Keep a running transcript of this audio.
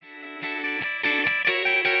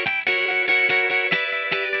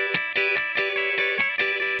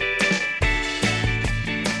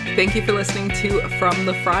thank you for listening to From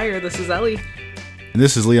the Friar. This is Ellie. And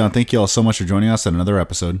this is Leon. Thank you all so much for joining us on another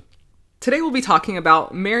episode. Today we'll be talking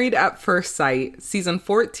about Married at First Sight, Season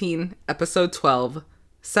 14, Episode 12,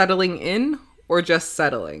 Settling In or Just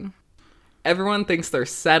Settling? Everyone thinks they're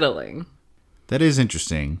settling. That is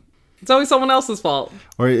interesting. It's always someone else's fault.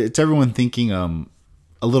 Or it's everyone thinking a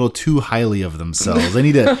little too highly of themselves. They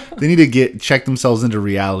need to check themselves into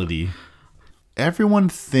reality. Everyone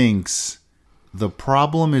thinks the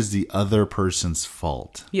problem is the other person's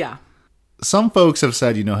fault. Yeah. Some folks have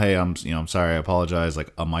said, hey, I'm sorry, I apologize,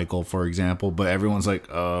 like a Michael, for example, but everyone's like,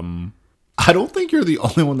 I don't think you're the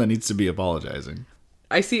only one that needs to be apologizing.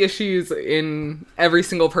 I see issues in every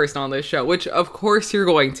single person on this show, which of course you're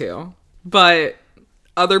going to, but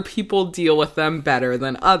other people deal with them better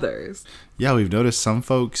than others. Yeah, we've noticed some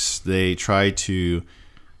folks, they try to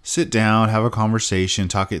sit down, have a conversation,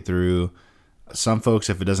 talk it through. Some folks,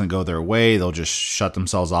 if it doesn't go their way, they'll just shut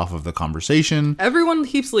themselves off of the conversation. Everyone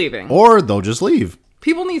keeps leaving. Or they'll just leave.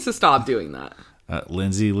 People need to stop doing that.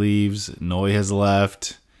 Lindsay leaves. Noi has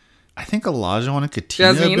left. I think Olajuwon and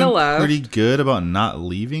Katina have been left. Pretty good about not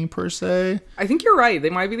leaving, per se. I think you're right. They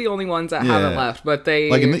might be the only ones that haven't left, but they...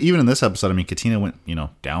 Like, even in this episode, Katina went,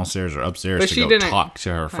 downstairs or upstairs to go talk to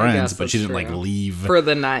her friends, but she didn't, leave. For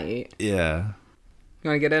the night. Yeah. You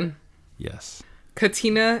want to get in? Yes.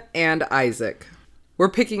 Katina and Isaac. We're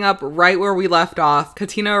picking up right where we left off.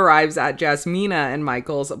 Katina arrives at Jasmina and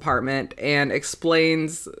Michael's apartment and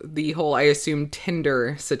explains the whole, I assume,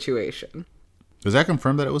 Tinder situation. Was that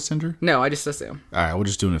confirmed that it was Tinder? No, I just assume. All right, we're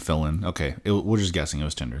just doing a fill-in. Okay, we're just guessing it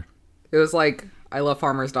was Tinder. It was like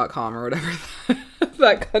ilovefarmers.com or whatever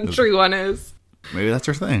that country one is. Maybe that's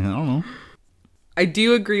her thing. I don't know. I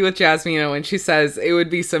do agree with Jasmina when she says it would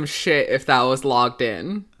be some shit if that was logged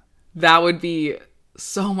in. That would be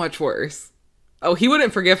so much worse. Oh, he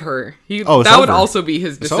wouldn't forgive her. That would also be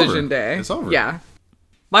his decision day. It's over. Yeah.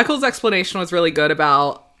 Michael's explanation was really good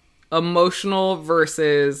about emotional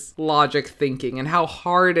versus logic thinking and how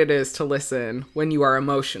hard it is to listen when you are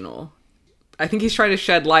emotional. I think he's trying to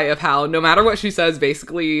shed light of how no matter what she says,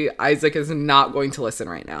 basically Isaac is not going to listen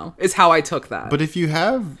right now, is how I took that. But if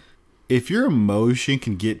your emotion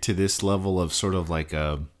can get to this level of sort of like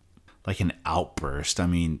an outburst,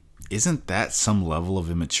 isn't that some level of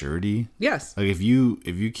immaturity? Yes. Like if you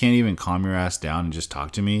can't even calm your ass down and just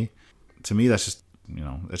talk to me that's just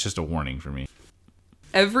that's just a warning for me.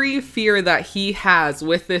 Every fear that he has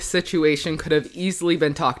with this situation could have easily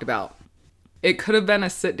been talked about. It could have been a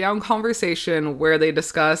sit-down conversation where they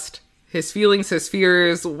discussed his feelings, his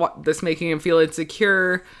fears, this making him feel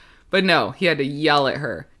insecure. But no, he had to yell at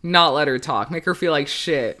her, not let her talk, make her feel like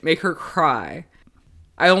shit, make her cry.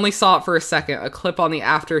 I only saw it for a second, a clip on the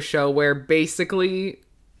after show where basically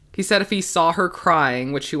he said if he saw her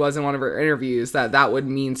crying, which she was in one of her interviews, that would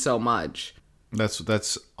mean so much.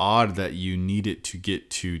 That's odd that you need it to get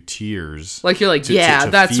to tears. Like you're like, to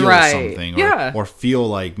that's feel right. Something, or feel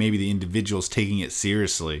like maybe the individual's taking it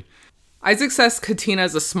seriously. Isaac says Katina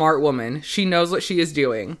is a smart woman. She knows what she is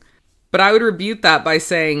doing. But I would rebuke that by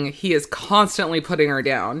saying he is constantly putting her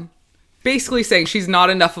down. Basically saying she's not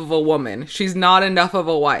enough of a woman. She's not enough of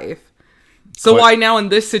a wife. So why now in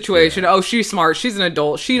this situation, she's smart, she's an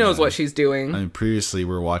adult, she knows what she's doing. Previously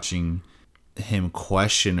we're watching him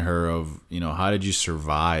question her of, how did you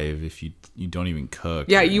survive if you don't even cook?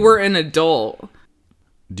 Yeah, you were an adult.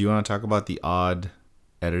 Do you want to talk about the odd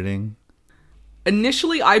editing?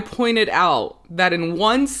 Initially, I pointed out that in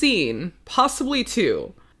one scene, possibly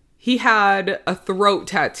two, he had a throat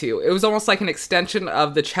tattoo. It was almost like an extension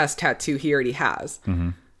of the chest tattoo he already has. Mm-hmm.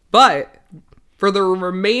 But for the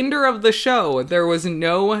remainder of the show, there was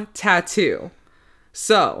no tattoo.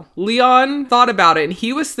 So Leon thought about it and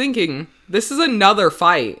he was thinking, this is another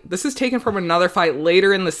fight. This is taken from another fight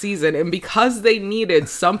later in the season. And because they needed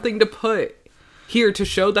something to put here to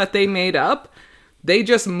show that they made up, they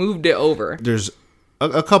just moved it over. There's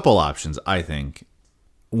a couple options, I think.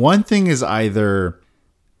 One thing is either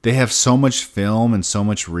they have so much film and so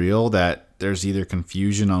much reel that there's either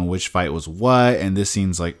confusion on which fight was what, and this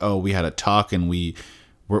scene's like, oh, we had a talk and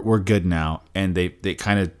we're good now, and they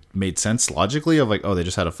kind of made sense logically of like, oh, they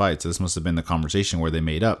just had a fight, so this must have been the conversation where they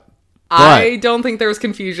made up. But I don't think there was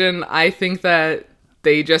confusion. I think that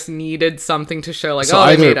they just needed something to show like, so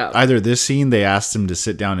they made up. Either this scene they asked him to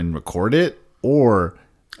sit down and record it, or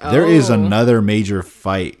there is another major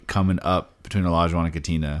fight coming up between Olajuwon and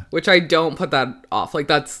Katina. Which I don't put that off. Like,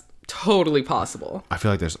 that's totally possible. I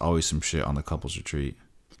feel like there's always some shit on the couples retreat.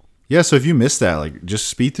 Yeah, so if you missed that, like, just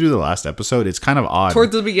speed through the last episode. It's kind of odd.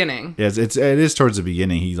 Towards the beginning. Yeah, it is towards the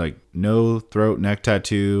beginning. He's like, no throat, neck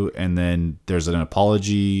tattoo, and then there's an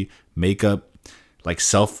apology, makeup. like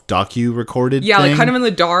self-docu recorded Yeah, thing. like kind of in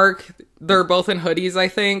the dark. They're both in hoodies, I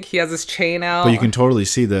think. He has his chain out. But you can totally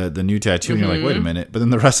see the new tattoo, and you're like, wait a minute. But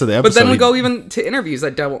then the rest of the episode... But then we go even to interviews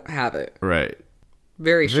that don't have it. Right.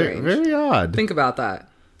 Very strange. Very odd. Think about that.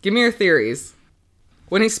 Give me your theories.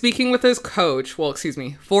 When he's speaking with his coach,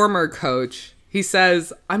 former coach, he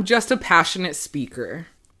says, I'm just a passionate speaker.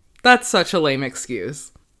 That's such a lame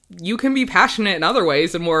excuse. You can be passionate in other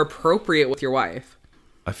ways and more appropriate with your wife.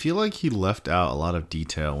 I feel like he left out a lot of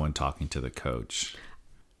detail when talking to the coach.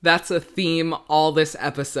 That's a theme all this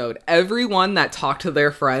episode. Everyone that talked to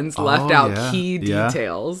their friends left out key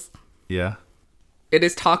details. Yeah. It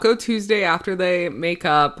is Taco Tuesday after they make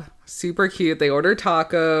up. Super cute. They order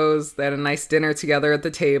tacos. They had a nice dinner together at the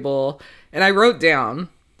table. And I wrote down,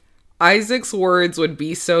 Isaac's words would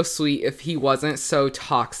be so sweet if he wasn't so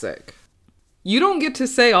toxic. You don't get to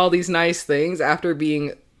say all these nice things after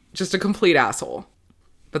being just a complete asshole.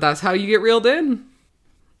 But that's how you get reeled in.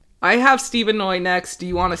 I have Steve and Noi next. Do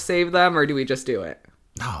you want to save them or do we just do it?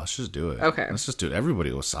 No, let's just do it. Okay. Let's just do it.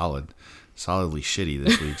 Everybody was solidly shitty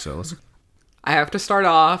this week, so let's... I have to start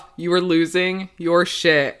off. You were losing your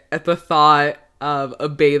shit at the thought of a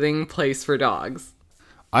bathing place for dogs.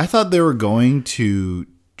 I thought they were going to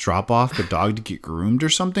drop off the dog to get groomed or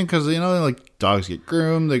something, because, you know, like, dogs get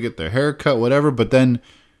groomed, they get their hair cut, whatever, but then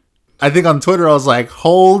I think on Twitter I was like,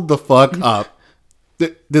 hold the fuck up.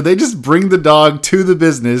 Did they just bring the dog to the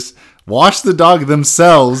business, wash the dog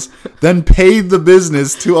themselves, then paid the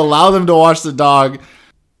business to allow them to wash the dog?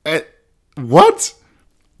 What?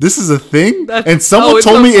 This is a thing? And someone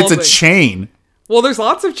told me it's a chain. Well, there's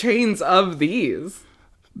lots of chains of these.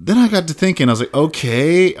 Then I got to thinking, I was like,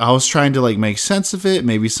 okay, I was trying to like make sense of it.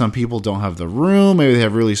 Maybe some people don't have the room. Maybe they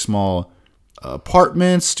have really small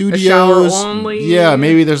apartments, studios. A shower only. Yeah,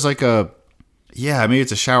 maybe there's like maybe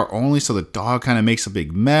it's a shower only, so the dog kind of makes a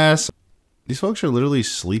big mess. These folks are literally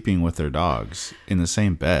sleeping with their dogs in the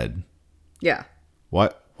same bed. Yeah.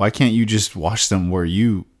 Why can't you just wash them where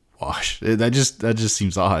you wash? That just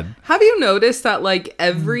seems odd. Have you noticed that like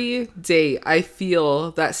every date I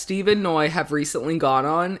feel that Steve and Noi have recently gone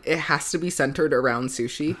on, it has to be centered around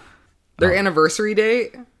sushi? Their anniversary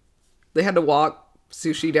date, they had to walk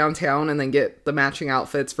Sushi downtown and then get the matching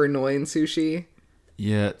outfits for Noi and Sushi.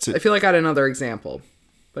 Yeah. I feel like I had another example,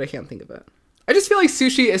 but I can't think of it. I just feel like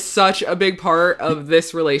sushi is such a big part of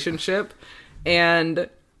this relationship, and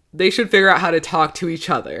they should figure out how to talk to each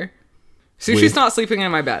other. Sushi's not sleeping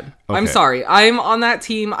in my bed. Okay. I'm sorry. I'm on that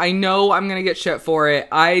team. I know I'm going to get shit for it.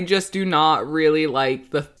 I just do not really like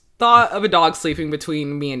the thought of a dog sleeping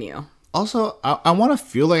between me and you. Also, I want to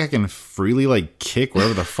feel like I can freely like kick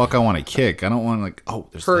wherever the fuck I want to kick. I don't want to like, oh,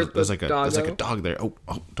 there's like a dog there. Oh,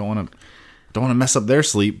 don't want to mess up their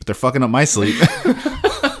sleep, but they're fucking up my sleep.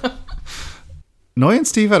 Noi and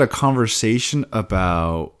Steve had a conversation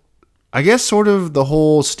about, I guess, sort of the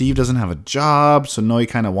whole Steve doesn't have a job, so Noi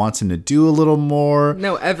kind of wants him to do a little more.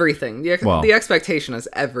 No, everything. The expectation is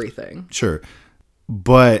everything. Sure.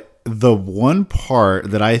 But the one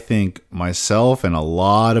part that I think myself and a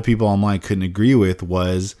lot of people online couldn't agree with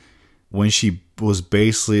was when she was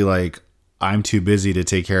basically like, I'm too busy to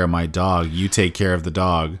take care of my dog. You take care of the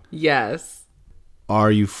dog. Yes.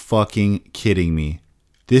 Are you fucking kidding me?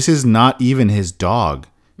 This is not even his dog.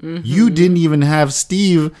 Mm-hmm. You didn't even have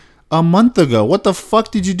Steve a month ago. What the fuck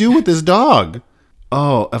did you do with this dog?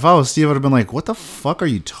 Oh, if I was Steve, I would have been like, what the fuck are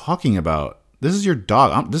you talking about? This is your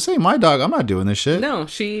dog. This ain't my dog. I'm not doing this shit. No,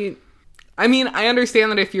 I mean, I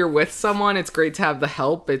understand that if you're with someone, it's great to have the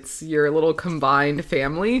help. It's your little combined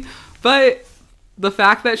family. But the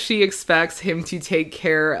fact that she expects him to take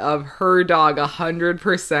care of her dog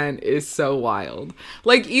 100% is so wild.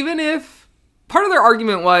 Like, even if part of their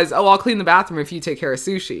argument was, oh, I'll clean the bathroom if you take care of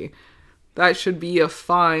Sushi. That should be a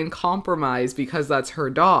fine compromise because that's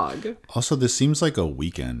her dog. Also, this seems like a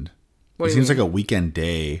weekend. It seems like a weekend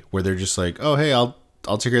day where they're just like, oh, hey, I'll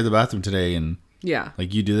take care of the bathroom today. And yeah,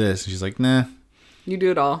 like, you do this. And she's like, nah. You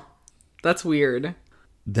do it all. That's weird.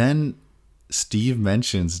 Then Steve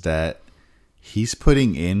mentions that he's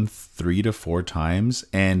putting in 3 to 4 times.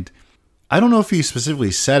 And I don't know if he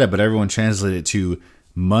specifically said it, but everyone translated it to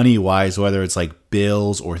money-wise, whether it's like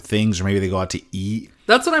bills or things, or maybe they go out to eat.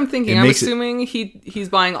 That's what I'm thinking. I'm assuming he's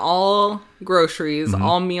buying all groceries,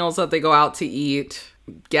 all meals that they go out to eat,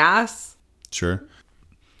 gas. Sure.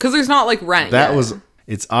 Because there's not like rent yet.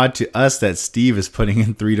 It's odd to us that Steve is putting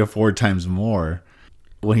in 3 to 4 times more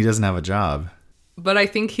when he doesn't have a job. But I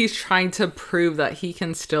think he's trying to prove that he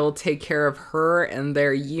can still take care of her and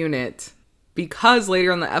their unit. Because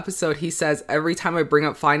later in the episode, he says, every time I bring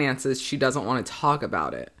up finances, she doesn't want to talk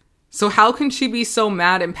about it. So how can she be so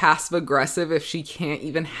mad and passive aggressive if she can't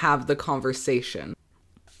even have the conversation?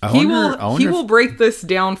 He will break this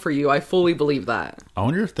down for you. I fully believe that. I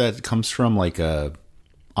wonder if that comes from like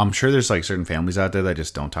I'm sure there's like certain families out there that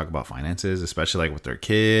just don't talk about finances, especially like with their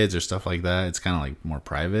kids or stuff like that. It's kind of like more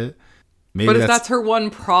private. Maybe but if that's her one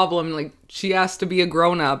problem, like she has to be a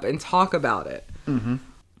grown up and talk about it. Mm-hmm.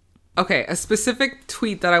 Okay, a specific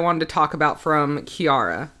tweet that I wanted to talk about from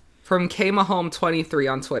Kiara, from KMahome23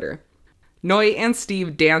 on Twitter. Noi and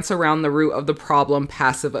Steve dance around the root of the problem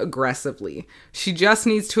passive-aggressively. She just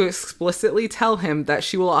needs to explicitly tell him that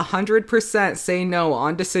she will 100% say no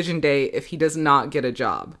on decision day if he does not get a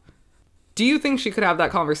job. Do you think she could have that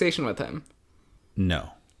conversation with him?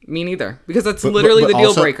 No. Me neither, because that's literally the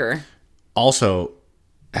deal breaker. Also,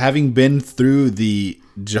 having been through the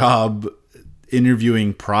job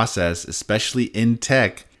interviewing process, especially in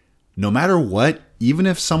tech, no matter what, even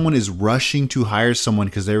if someone is rushing to hire someone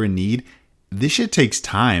because they're in need, this shit takes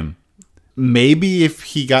time. Maybe if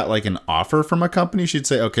he got like an offer from a company, she'd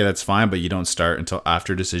say, okay, that's fine, but you don't start until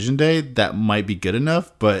after decision day. That might be good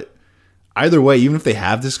enough. But either way, even if they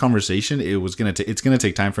have this conversation, it's going to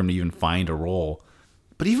take time for him to even find a role.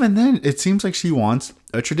 But even then, it seems like she wants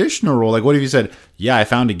a traditional role. Like, what if you said, yeah, I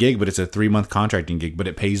found a gig, but it's a 3-month contracting gig, but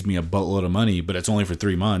it pays me a buttload of money, but it's only for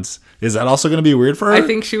 3 months. Is that also going to be weird for her? I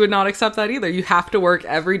think she would not accept that either. You have to work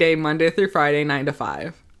every day, Monday through Friday, 9 to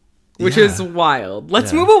 5, which is wild.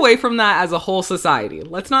 Let's move away from that as a whole society.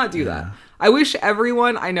 Let's not do that. I wish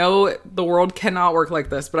everyone, I know the world cannot work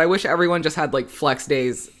like this, but I wish everyone just had like flex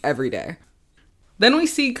days every day. Then we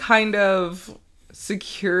see kind of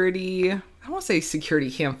security... I don't want to say security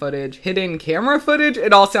cam footage, hidden camera footage.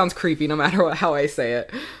 It all sounds creepy no matter how I say it.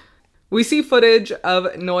 We see footage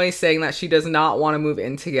of Noi saying that she does not want to move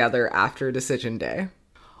in together after decision day.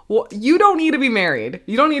 Well, you don't need to be married.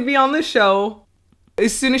 You don't need to be on this show.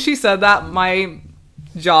 As soon as she said that, my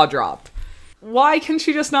jaw dropped. Why can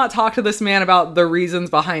she just not talk to this man about the reasons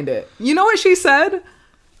behind it? You know what she said?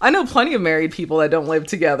 I know plenty of married people that don't live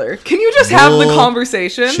together. Can you just have the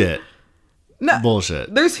conversation? Shit. No,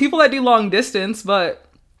 bullshit. There's people that do long distance, but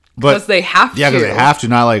because they have to. Yeah, because they have to.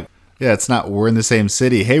 Not like, yeah, it's not, we're in the same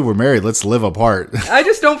city. Hey, we're married. Let's live apart. I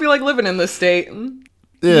just don't feel like living in this state.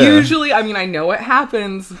 Yeah. Usually, I mean, I know it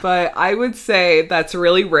happens, but I would say that's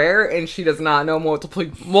really rare, and she does not know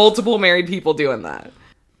multiple married people doing that.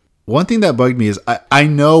 One thing that bugged me is I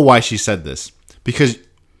know why she said this. Because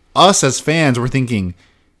us as fans, we're thinking,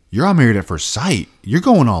 you're all married at first sight. You're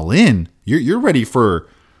going all in. You're ready for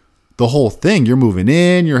the whole thing. You're moving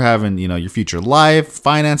in, you're having, your future life,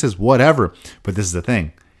 finances, whatever. But this is the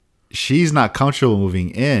thing. She's not comfortable moving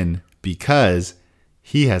in because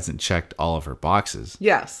he hasn't checked all of her boxes.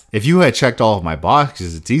 Yes. If you had checked all of my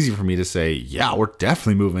boxes, it's easy for me to say, yeah, we're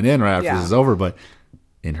definitely moving in right after this is over. But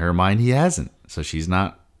in her mind, he hasn't. So she's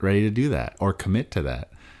not ready to do that or commit to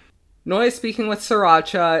that. Noi is speaking with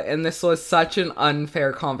Sriracha, and this was such an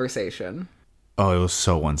unfair conversation. Oh, it was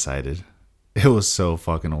so one-sided. It was so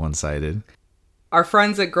fucking one-sided. Our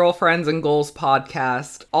friends at Girlfriends and Goals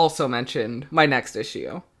podcast also mentioned my next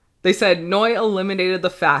issue. They said Noi eliminated the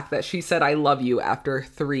fact that she said I love you after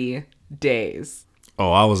 3 days.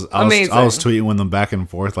 Oh, I was tweeting with them back and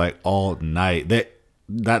forth like all night.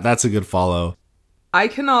 That's a good follow. I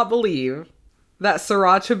cannot believe that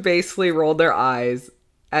Sriracha basically rolled their eyes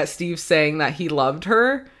at Steve saying that he loved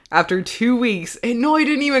her after 2 weeks, and Noi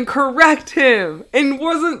didn't even correct him, and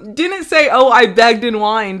didn't say, "Oh, I begged and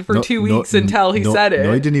whined for 2 weeks until he said it."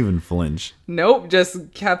 Noi didn't even flinch. Nope,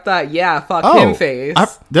 just kept that fuck him face.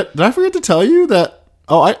 Did I forget to tell you that?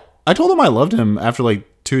 Oh, I told him I loved him after like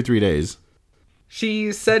 2 or 3 days.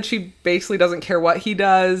 She said she basically doesn't care what he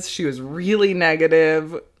does. She was really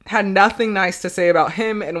negative, had nothing nice to say about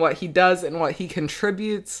him and what he does and what he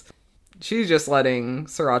contributes. She's just letting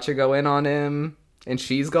Sriracha go in on him. And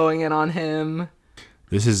she's going in on him.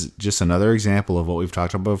 This is just another example of what we've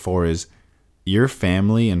talked about before is your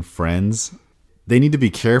family and friends, they need to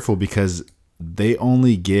be careful because they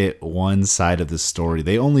only get one side of the story.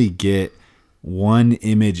 They only get one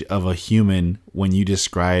image of a human when you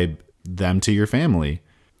describe them to your family.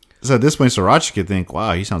 So at this point, Sriracha could think,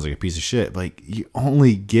 wow, he sounds like a piece of shit. Like, you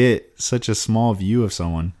only get such a small view of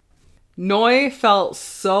someone. Noi felt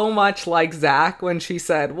so much like Zach when she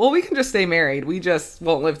said, well, we can just stay married. We just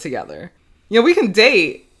won't live together. We can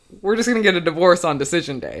date. We're just going to get a divorce on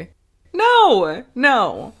decision day. No.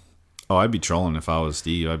 Oh, I'd be trolling if I was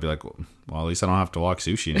Steve. I'd be like, well, at least I don't have to walk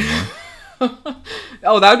sushi anymore.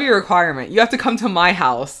 Oh, that would be a requirement. You have to come to my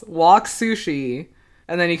house, walk sushi,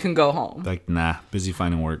 and then you can go home. Like, nah, busy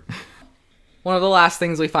finding work. One of the last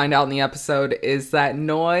things we find out in the episode is that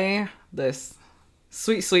Noi, this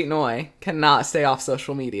Sweet, sweet Noi cannot stay off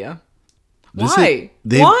social media. This Why?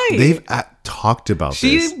 Why? They've talked about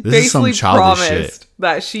she this. This basically is some childish promised shit.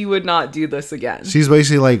 that she would not do this again. She's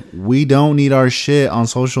basically like, we don't need our shit on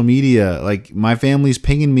social media. Like, my family's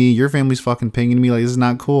pinging me. Your family's fucking pinging me. Like, this is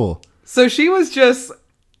not cool. So she was just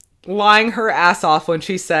lying her ass off when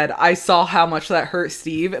she said, I saw how much that hurt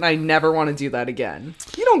Steve, and I never want to do that again.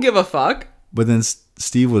 You don't give a fuck. But then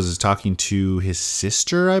Steve was talking to his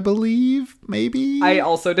sister, I believe, maybe? I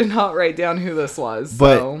also did not write down who this was.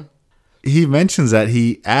 But so. He mentions that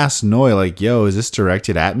he asked Noi, like, yo, is this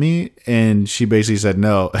directed at me? And she basically said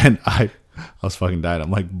no. And I was fucking dying.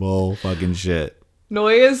 I'm like, bull fucking shit.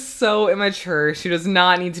 Noi is so immature. She does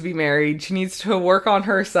not need to be married. She needs to work on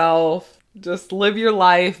herself. Just live your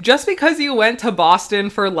life. Just because you went to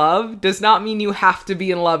Boston for love does not mean you have to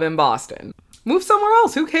be in love in Boston. Move somewhere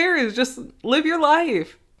else. Who cares? Just live your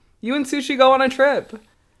life. You and Sushi go on a trip.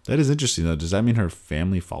 That is interesting, though. Does that mean her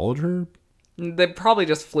family followed her? They probably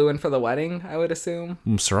just flew in for the wedding, I would assume.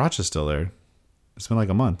 Sriracha's still there. It's been like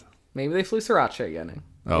a month. Maybe they flew Sriracha again.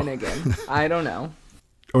 Oh. In again. I don't know.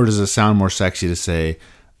 Or does it sound more sexy to say,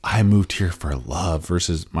 I moved here for love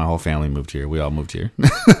versus my whole family moved here. We all moved here.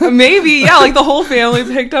 Maybe, yeah, like the whole family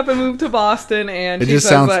picked up and moved to Boston, and she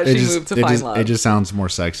says that she moved to find love. It just sounds more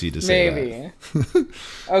sexy to say Maybe. That.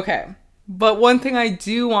 Okay. But one thing I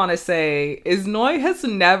do want to say is Noi has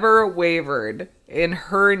never wavered in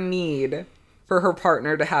her need for her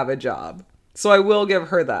partner to have a job. So I will give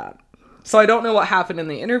her that. So I don't know what happened in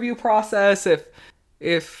the interview process,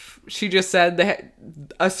 if she just said that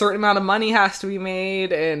a certain amount of money has to be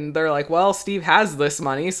made and they're like, well, Steve has this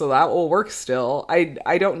money, so that will work still.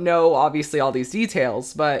 I don't know, obviously, all these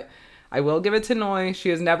details, but I will give it to Noi. She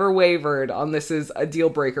has never wavered on this is a deal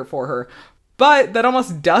breaker for her. But that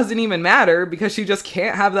almost doesn't even matter because she just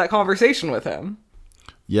can't have that conversation with him.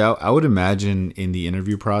 Yeah, I would imagine in the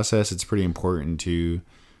interview process, it's pretty important to,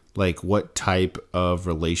 like, what type of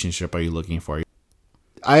relationship are you looking for?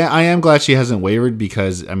 I am glad she hasn't wavered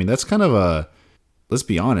because, I mean, that's kind of a, let's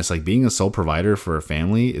be honest, like being a sole provider for a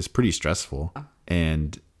family is pretty stressful.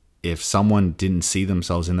 And if someone didn't see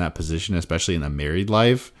themselves in that position, especially in a married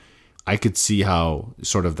life, I could see how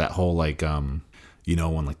sort of that whole like, you know,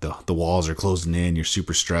 when like the walls are closing in, you're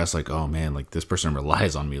super stressed, like, oh man, like this person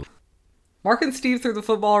relies on me. Mark and Steve threw the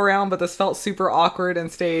football around, but this felt super awkward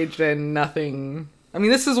and staged and nothing. I mean,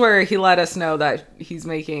 this is where he let us know that he's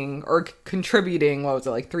making or contributing, what was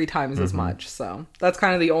it, like 3 times as much. So that's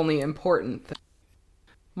kind of the only important thing.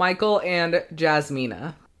 Michael and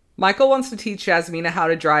Jasmina. Michael wants to teach Jasmina how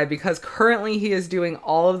to drive because currently he is doing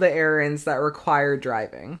all of the errands that require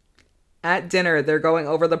driving. At dinner, they're going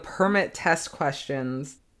over the permit test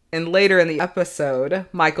questions. And later in the episode,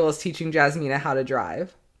 Michael is teaching Jasmina how to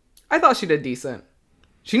drive. I thought she did decent.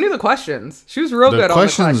 She knew the questions. She was real good on the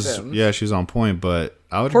questions. Yeah, she's on point, but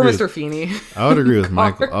I would Poor agree Mr. Feeney. I would agree with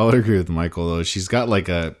Michael. I would agree with Michael, though. She's got like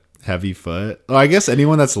a heavy foot. Oh, I guess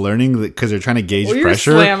anyone that's learning, because they're trying to gauge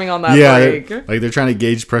pressure. You're slamming on that brake. They're trying to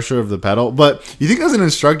gauge pressure of the pedal. But you think as an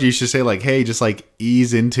instructor, you should say like, hey, just like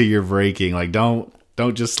ease into your braking. Like don't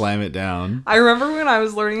just slam it down. I remember when I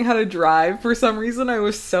was learning how to drive, for some reason, I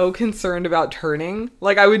was so concerned about turning.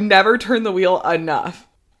 Like I would never turn the wheel enough.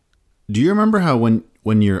 Do you remember how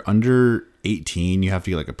when you're under 18, you have to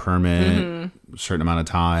get like a permit, a certain amount of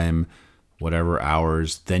time, whatever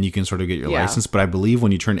hours, then you can sort of get your license. But I believe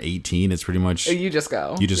when you turn 18, it's pretty much... You just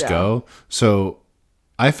go. You just go. So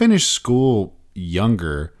I finished school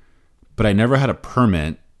younger, but I never had a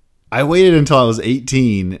permit. I waited until I was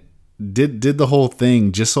 18, did the whole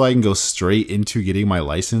thing just so I can go straight into getting my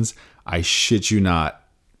license. I shit you not.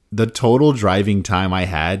 The total driving time I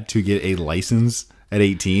had to get a license at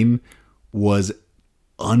 18 was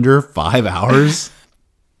under 5 hours.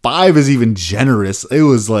 5 is even generous. It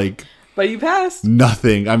was like... But you passed.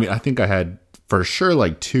 Nothing. I mean, I think I had for sure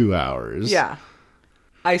like 2 hours. Yeah.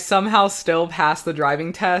 I somehow still passed the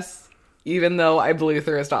driving test, even though I blew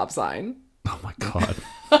through a stop sign. Oh my God.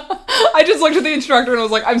 I just looked at the instructor and I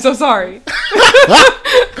was like, I'm so sorry.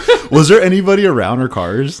 Was there anybody around or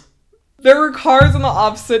cars? There were cars in the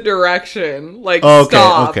opposite direction. Like,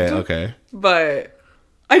 stopped. Okay. But...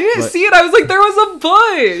 I didn't see it. I was like, there was a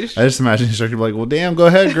bush. I just imagine the instructor like, well, damn, go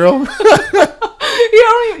ahead, girl.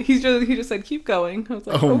 He just said, keep going. I was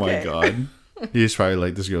like, oh okay. my God. He's probably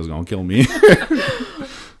like, this girl's gonna kill me.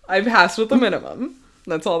 I passed with the minimum.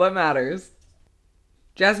 That's all that matters.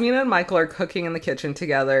 Jasmina and Michael are cooking in the kitchen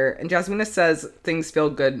together, and Jasmina says things feel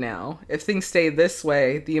good now. If things stay this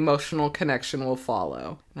way, the emotional connection will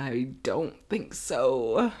follow. I don't think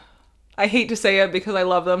so. I hate to say it because I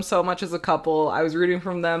love them so much as a couple. I was rooting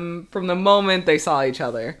for them from the moment they saw each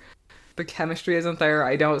other. The chemistry isn't there.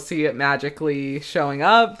 I don't see it magically showing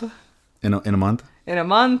up In a month? in a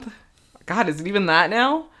month. God, is it even that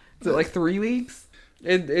now? Is it like 3 weeks?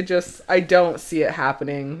 It just, I don't see it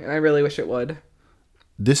happening, and I really wish it would.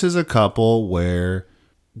 This is a couple where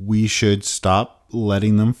we should stop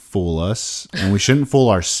letting them fool us, and we shouldn't fool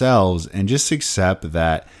ourselves, and just accept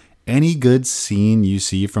that any good scene you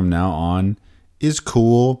see from now on is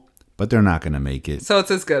cool, but they're not going to make it. So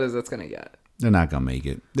it's as good as it's going to get. They're not going to make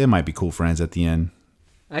it. They might be cool friends at the end.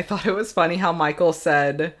 I thought it was funny how Michael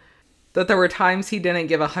said that there were times he didn't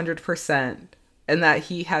give 100% and that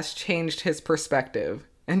he has changed his perspective.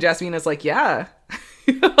 And Jasmine is like, yeah.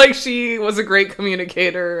 Like she was a great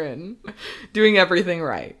communicator and doing everything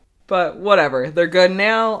right. But whatever. They're good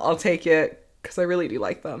now. I'll take it because I really do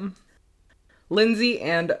like them. Lindsay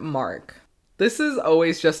and Mark. This is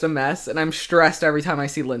always just a mess, and I'm stressed every time I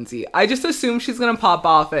see Lindsay. I just assume she's going to pop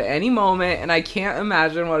off at any moment, and I can't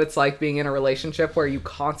imagine what it's like being in a relationship where you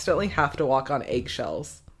constantly have to walk on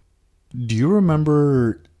eggshells. Do you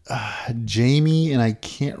remember Jamie, and I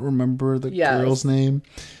can't remember the girl's name,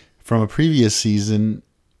 from a previous season?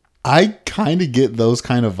 I kind of get those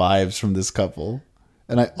kind of vibes from this couple.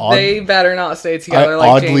 And they better not stay together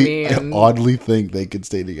like Jamie. I oddly think they could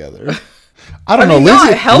stay together. I don't know.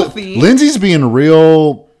 Not healthy. Lindsay's being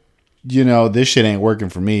real, this shit ain't working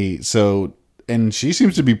for me. So, and she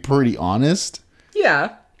seems to be pretty honest.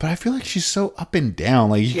 Yeah. But I feel like she's so up and down.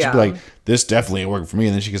 Like, she could be like, this definitely ain't working for me.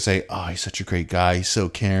 And then she could say, oh, he's such a great guy. He's so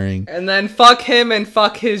caring. And then fuck him and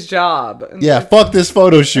fuck his job. And yeah, fuck this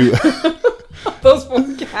photo shoot. Those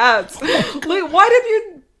poor cats. Like,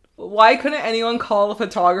 why couldn't anyone call a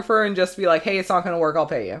photographer and just be like, hey, it's not going to work. I'll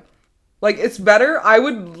pay you. Like, it's better. I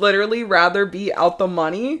would literally rather be out the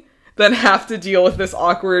money than have to deal with this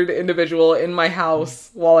awkward individual in my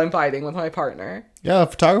house while I'm fighting with my partner. Yeah, a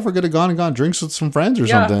photographer could have gone and got drinks with some friends or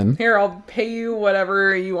something. Here, I'll pay you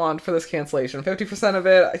whatever you want for this cancellation. 50% of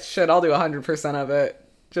it. Shit, I'll do 100% of it.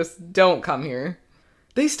 Just don't come here.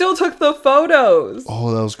 They still took the photos.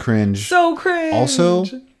 Oh, that was cringe. So cringe. Also,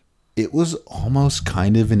 it was almost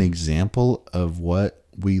kind of an example of what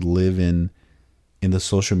we live in the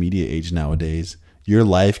social media age nowadays. Your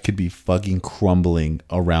life could be fucking crumbling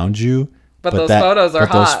around you. But those photos are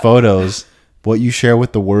hot. Those photos, what you share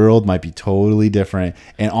with the world might be totally different.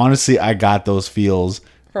 And honestly, I got those feels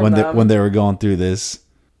when they were going through this.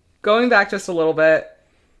 Going back just a little bit,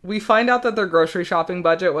 we find out that their grocery shopping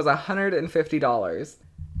budget was $150.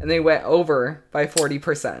 And they went over by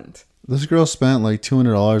 40%. This girl spent like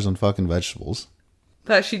 $200 on fucking vegetables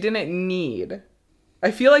that she didn't need. I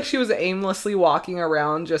feel like she was aimlessly walking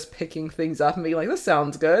around just picking things up and being like, this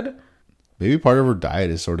sounds good. Maybe part of her diet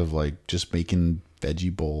is sort of like just making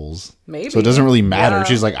veggie bowls. Maybe. So it doesn't really matter. Yeah,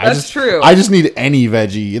 she's like, I just need any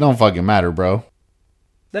veggie. It don't fucking matter, bro.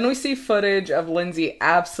 Then we see footage of Lindsay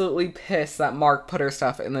absolutely pissed that Mark put her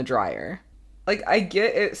stuff in the dryer. Like, I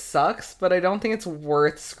get it sucks, but I don't think it's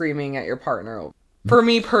worth screaming at your partner over. For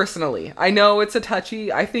me personally. I know it's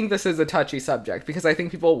I think this is a touchy subject because I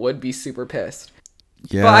think people would be super pissed.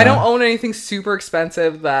 Yeah. But I don't own anything super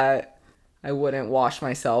expensive that I wouldn't wash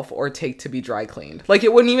myself or take to be dry cleaned. Like,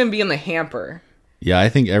 it wouldn't even be in the hamper. Yeah, I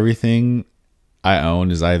think everything I own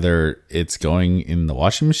is either it's going in the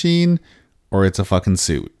washing machine or it's a fucking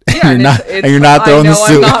suit. Yeah, and you're not throwing the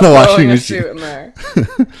suit in the washing machine. In there.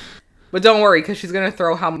 But don't worry, because she's going to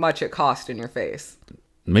throw how much it cost in your face.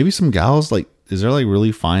 Maybe some gals, like, is there like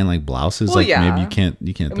really fine like blouses? Well, like yeah. Maybe you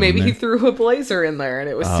can't. Maybe he threw a blazer in there and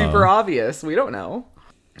it was super obvious. We don't know.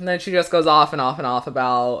 And then she just goes off and off and off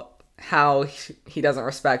about how he doesn't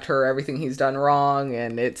respect her, everything he's done wrong,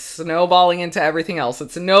 and it's snowballing into everything else.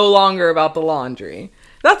 It's no longer about the laundry.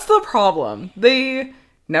 That's the problem. They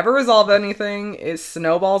never resolve anything. It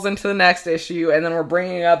snowballs into the next issue, and then we're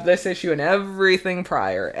bringing up this issue and everything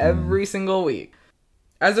prior every single week.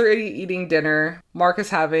 As they're eating dinner, Mark is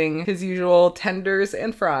having his usual tenders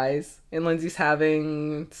and fries, and Lindsay's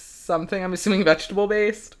having something, I'm assuming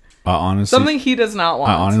vegetable-based. Honestly, something he does not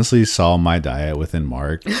want. I honestly saw my diet within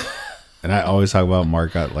Mark. And I always talk about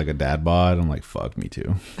Mark got like a dad bod. I'm like, fuck, me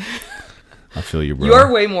too. I feel you, bro. You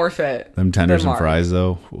are way more fit. Them tenders and fries,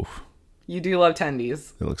 though. Oof. You do love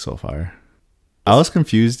tendies. They look so fire. I was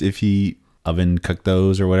confused if he oven cooked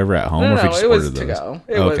those or whatever at home, or if he just ordered those. To go.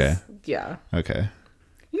 It was, yeah. Okay.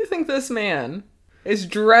 You think this man is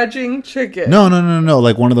dredging chicken? No.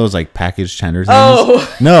 Like one of those like packaged tender things.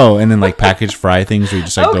 Oh. No, and then like packaged fry things where you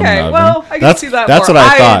just like throw them in the oven. Well, I can see that That's more. what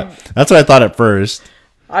I thought. That's what I thought at first.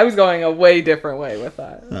 I was going a way different way with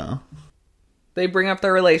that. Oh. They bring up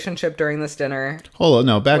their relationship during this dinner. Hold on,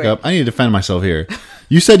 no, back Wait. up. I need to defend myself here.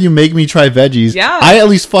 You said you make me try veggies. Yeah. I at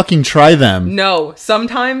least fucking try them. No,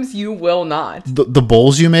 sometimes you will not. The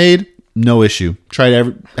bowls you made, no issue.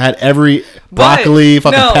 Had every broccoli,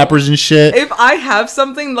 fucking no. peppers and shit. If I have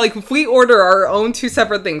something, like if we order our own 2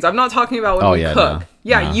 separate things, I'm not talking about when we cook. No.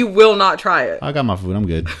 Yeah, No. you will not try it. I got my food. I'm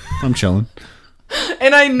good. I'm chilling.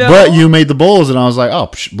 And I know. But you made the bowls, and I was like, oh,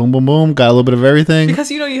 psh, boom, boom, boom. Got a little bit of everything.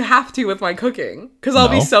 Because you have to with my cooking. Because I'll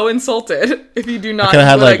be No. so insulted if you do not I could eat have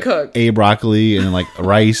had what I like cook. a broccoli and then like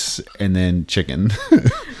rice and then chicken.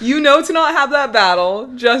 You know to not have that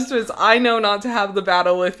battle, just as I know not to have the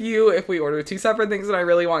battle with you if we order 2 separate things and I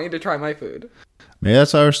really want you to try my food. Maybe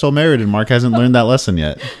that's why we're still married and Mark hasn't learned that lesson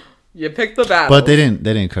yet. You pick the battle. But they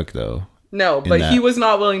didn't cook though. No, but that. he was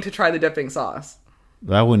not willing to try the dipping sauce.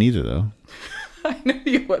 I wouldn't either though. I know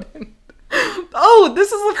you wouldn't. Oh,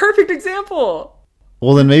 this is a perfect example.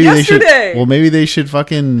 Well, then maybe Yesterday. maybe they should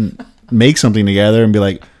fucking make something together and be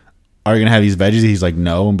like, "Are you gonna have these veggies?" He's like,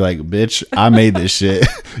 "No," and be like, "Bitch, I made this shit.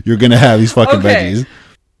 You're gonna have these fucking Okay. veggies."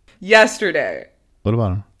 Yesterday, What about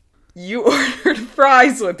them? you ordered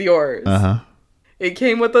fries with yours. Uh-huh. It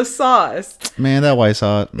came with a sauce. Man, that white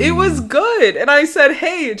sauce. It was good. And I said,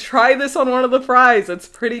 hey, try this on one of the fries. It's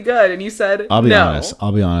pretty good. And you said, I'll be no. honest.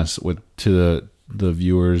 I'll be honest with to the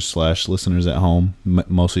viewers / listeners at home,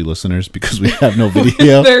 mostly listeners because we have no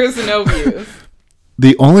video. There is no views.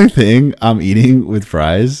 The only thing I'm eating with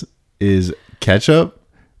fries is ketchup,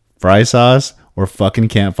 fry sauce, or fucking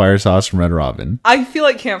campfire sauce from Red Robin. I feel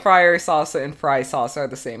like campfire sauce and fry sauce are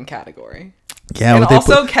the same category. Yeah, And but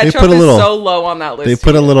also, ketchup is so low on that list. They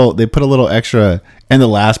put a little extra. And the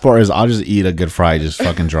last part is I'll just eat a good fry just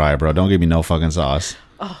fucking dry, bro. Don't give me no fucking sauce.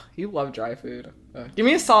 Oh, you love dry food. Give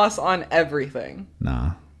me a sauce on everything.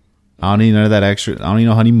 Nah. I don't need none of that extra. I don't need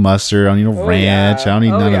no honey mustard. I don't need no ranch. yeah. I don't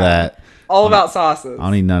need Oh, none yeah. of that. All about sauces. I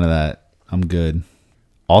don't need none of that. I'm good.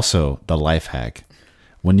 Also, the life hack.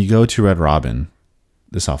 When you go to Red Robin,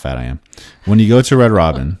 this is how fat I am. When you go to Red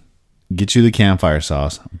Robin, get you the campfire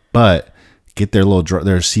sauce, but get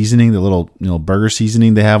their seasoning, the little burger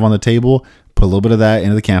seasoning they have on the table. Put a little bit of that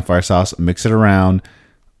into the campfire sauce, mix it around.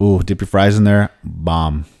 Ooh, dip your fries in there.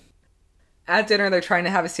 Bomb. At dinner, they're trying to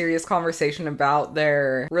have a serious conversation about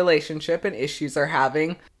their relationship and issues they're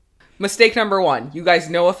having. Mistake number 1. You guys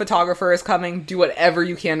know a photographer is coming. Do whatever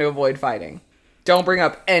you can to avoid fighting. Don't bring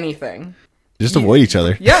up anything. Just avoid each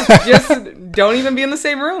other. Yeah, just don't even be in the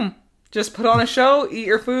same room. Just put on a show, eat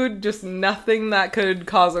your food, just nothing that could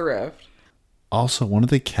cause a rift. Also, one of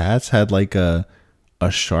the cats had like a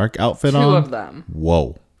shark outfit 2 on. of them.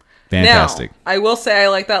 Whoa. Fantastic. Now, I will say I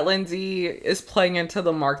like that Lindsay is playing into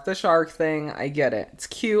the Mark the Shark thing. I get it. It's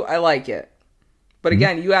cute. I like it. But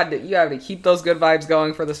again, you have to keep those good vibes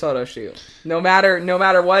going for this photo shoot. No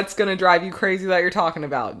matter what's gonna drive you crazy that you're talking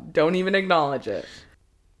about, don't even acknowledge it.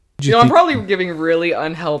 I'm probably giving really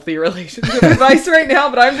unhealthy relationship advice right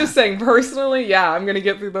now, but I'm just saying personally, yeah, I'm gonna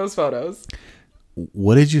get through those photos.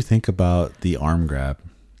 What did you think about the arm grab?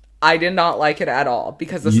 I did not like it at all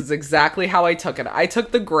because this is exactly how I took it. I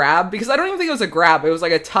took the grab because I don't even think it was a grab. It was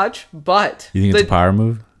like a touch, but You think it's a power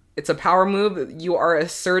move? It's a power move. You are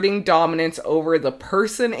asserting dominance over the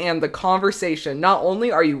person and the conversation. Not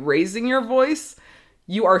only are you raising your voice,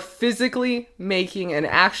 you are physically making an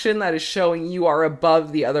action that is showing you are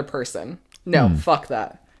above the other person. No, fuck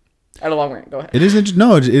that. At a long rant, go ahead. It is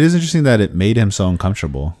interesting that it made him so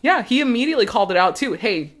uncomfortable. Yeah, he immediately called it out too.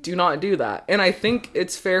 Hey, do not do that. And I think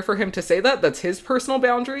it's fair for him to say that. That's his personal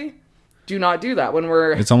boundary. Do not do that when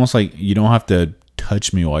It's almost like you don't have to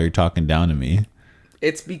touch me while you're talking down to me.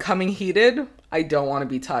 It's becoming heated. I don't want to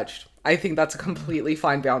be touched. I think that's a completely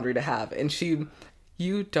fine boundary to have. And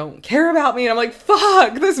you don't care about me. And I'm like,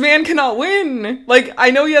 fuck, this man cannot win. Like, I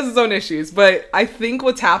know he has his own issues, but I think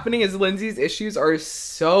what's happening is Lindsay's issues are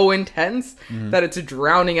so intense that it's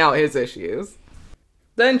drowning out his issues.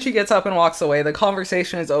 Then she gets up and walks away. The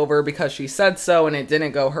conversation is over because she said so and it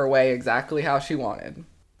didn't go her way exactly how she wanted.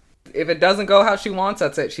 If it doesn't go how she wants,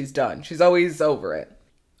 that's it. She's done. She's always over it.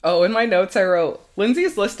 Oh, in my notes I wrote, Lindsay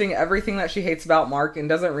is listing everything that she hates about Mark and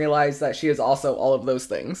doesn't realize that she is also all of those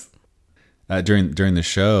things. During the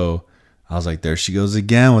show, I was like, there she goes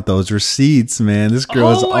again with those receipts, man. This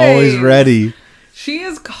girl is always ready. She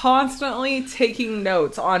is constantly taking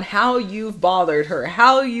notes on how you've bothered her,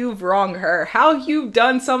 how you've wronged her, how you've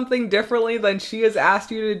done something differently than she has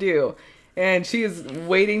asked you to do. And she is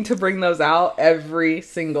waiting to bring those out every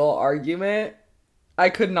single argument. I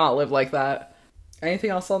could not live like that. Anything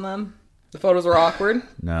else on them? The photos were awkward?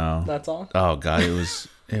 No. That's all? Oh, God, it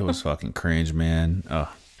was fucking cringe, man.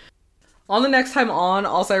 Oh. On the next time on,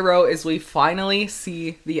 all I wrote is we finally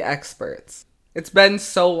see the experts. It's been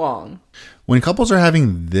so long. When couples are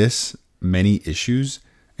having this many issues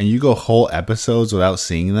and you go whole episodes without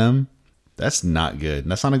seeing them, that's not good.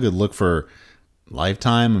 That's not a good look for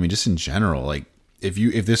Lifetime. I mean, just in general, like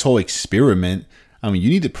if this whole experiment, I mean, you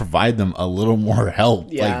need to provide them a little more help.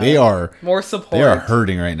 Yeah. Like they are more support. They are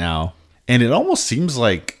hurting right now. And it almost seems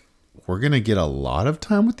like we're going to get a lot of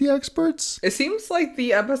time with the experts. It seems like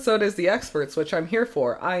the episode is the experts, which I'm here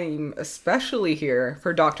for. I'm especially here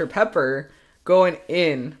for Dr. Pepper going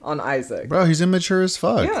in on Isaac. Bro, he's immature as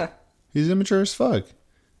fuck. Yeah. He's immature as fuck.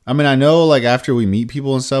 I mean, I know, like, after we meet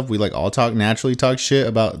people and stuff, we, like, all naturally talk shit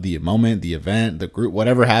about the moment, the event, the group,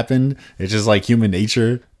 whatever happened. It's just, like, human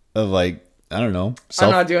nature of, like, I don't know. I'm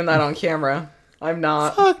not doing that on camera. I'm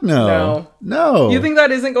not. Fuck no. No. You think that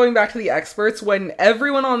isn't going back to the experts when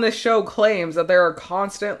everyone on this show claims that there are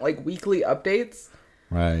constant, like, weekly updates?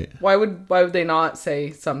 Right. Why would they not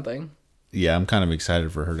say something? Yeah, I'm kind of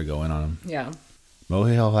excited for her to go in on him. Yeah.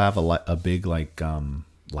 Mohei will have a big, like,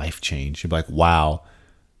 life change. He'll be like, wow,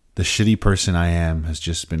 the shitty person I am has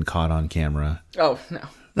just been caught on camera. Oh, no.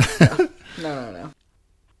 No.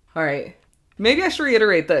 All right. Maybe I should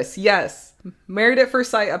reiterate this. Yes, Married at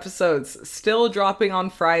First Sight episodes still dropping on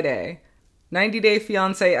Friday. 90 Day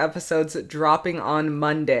Fiancé episodes dropping on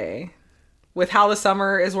Monday. With how the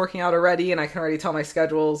summer is working out already, and I can already tell my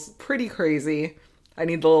schedule's pretty crazy, I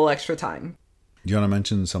need a little extra time. Do you want to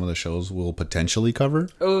mention some of the shows we'll potentially cover?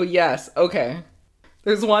 Oh, yes. Okay.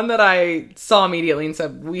 There's one that I saw immediately and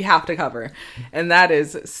said we have to cover, and that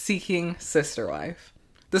is Seeking Sister Wife.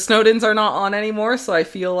 The Snowdens are not on anymore, so I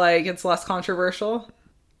feel like it's less controversial.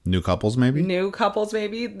 New couples, maybe? New couples,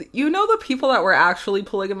 maybe. You know, the people that were actually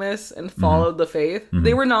polygamous and followed the faith,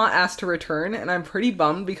 they were not asked to return, and I'm pretty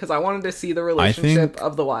bummed because I wanted to see the relationship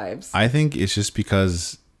of the wives. I think it's just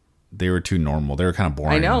because they were too normal. They were kind of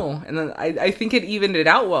boring. I know, and then I think it evened it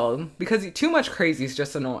out well, because too much crazy is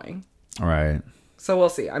just annoying. All right. So we'll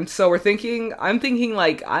see. I'm thinking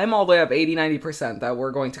like I'm all the way up 80-90% that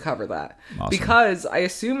we're going to cover that. Awesome. Because I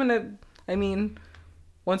assume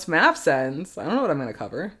once Maps ends, I don't know what I'm going to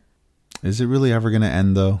cover. Is it really ever going to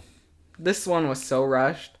end though? This one was so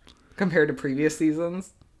rushed compared to previous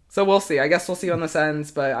seasons. So we'll see. I guess we'll see when this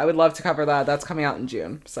ends, but I would love to cover that. That's coming out in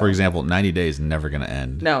June. So. For example, 90 Days never going to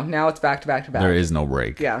end. No, now it's back to back to back. There is no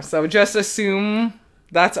break. Yeah, so just assume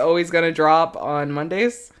that's always going to drop on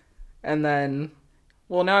Mondays. And then,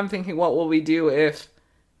 well, now I'm thinking, what will we do if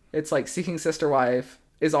it's like Seeking Sister Wife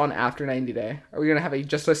is on after 90 Day? Are we going to have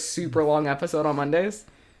just a super long episode on Mondays?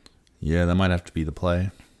 Yeah, that might have to be the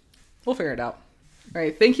play. We'll figure it out. All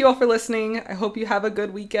right, thank you all for listening. I hope you have a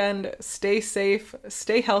good weekend. Stay safe,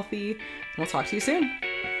 stay healthy, and we'll talk to you soon.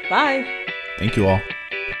 Bye. Thank you all.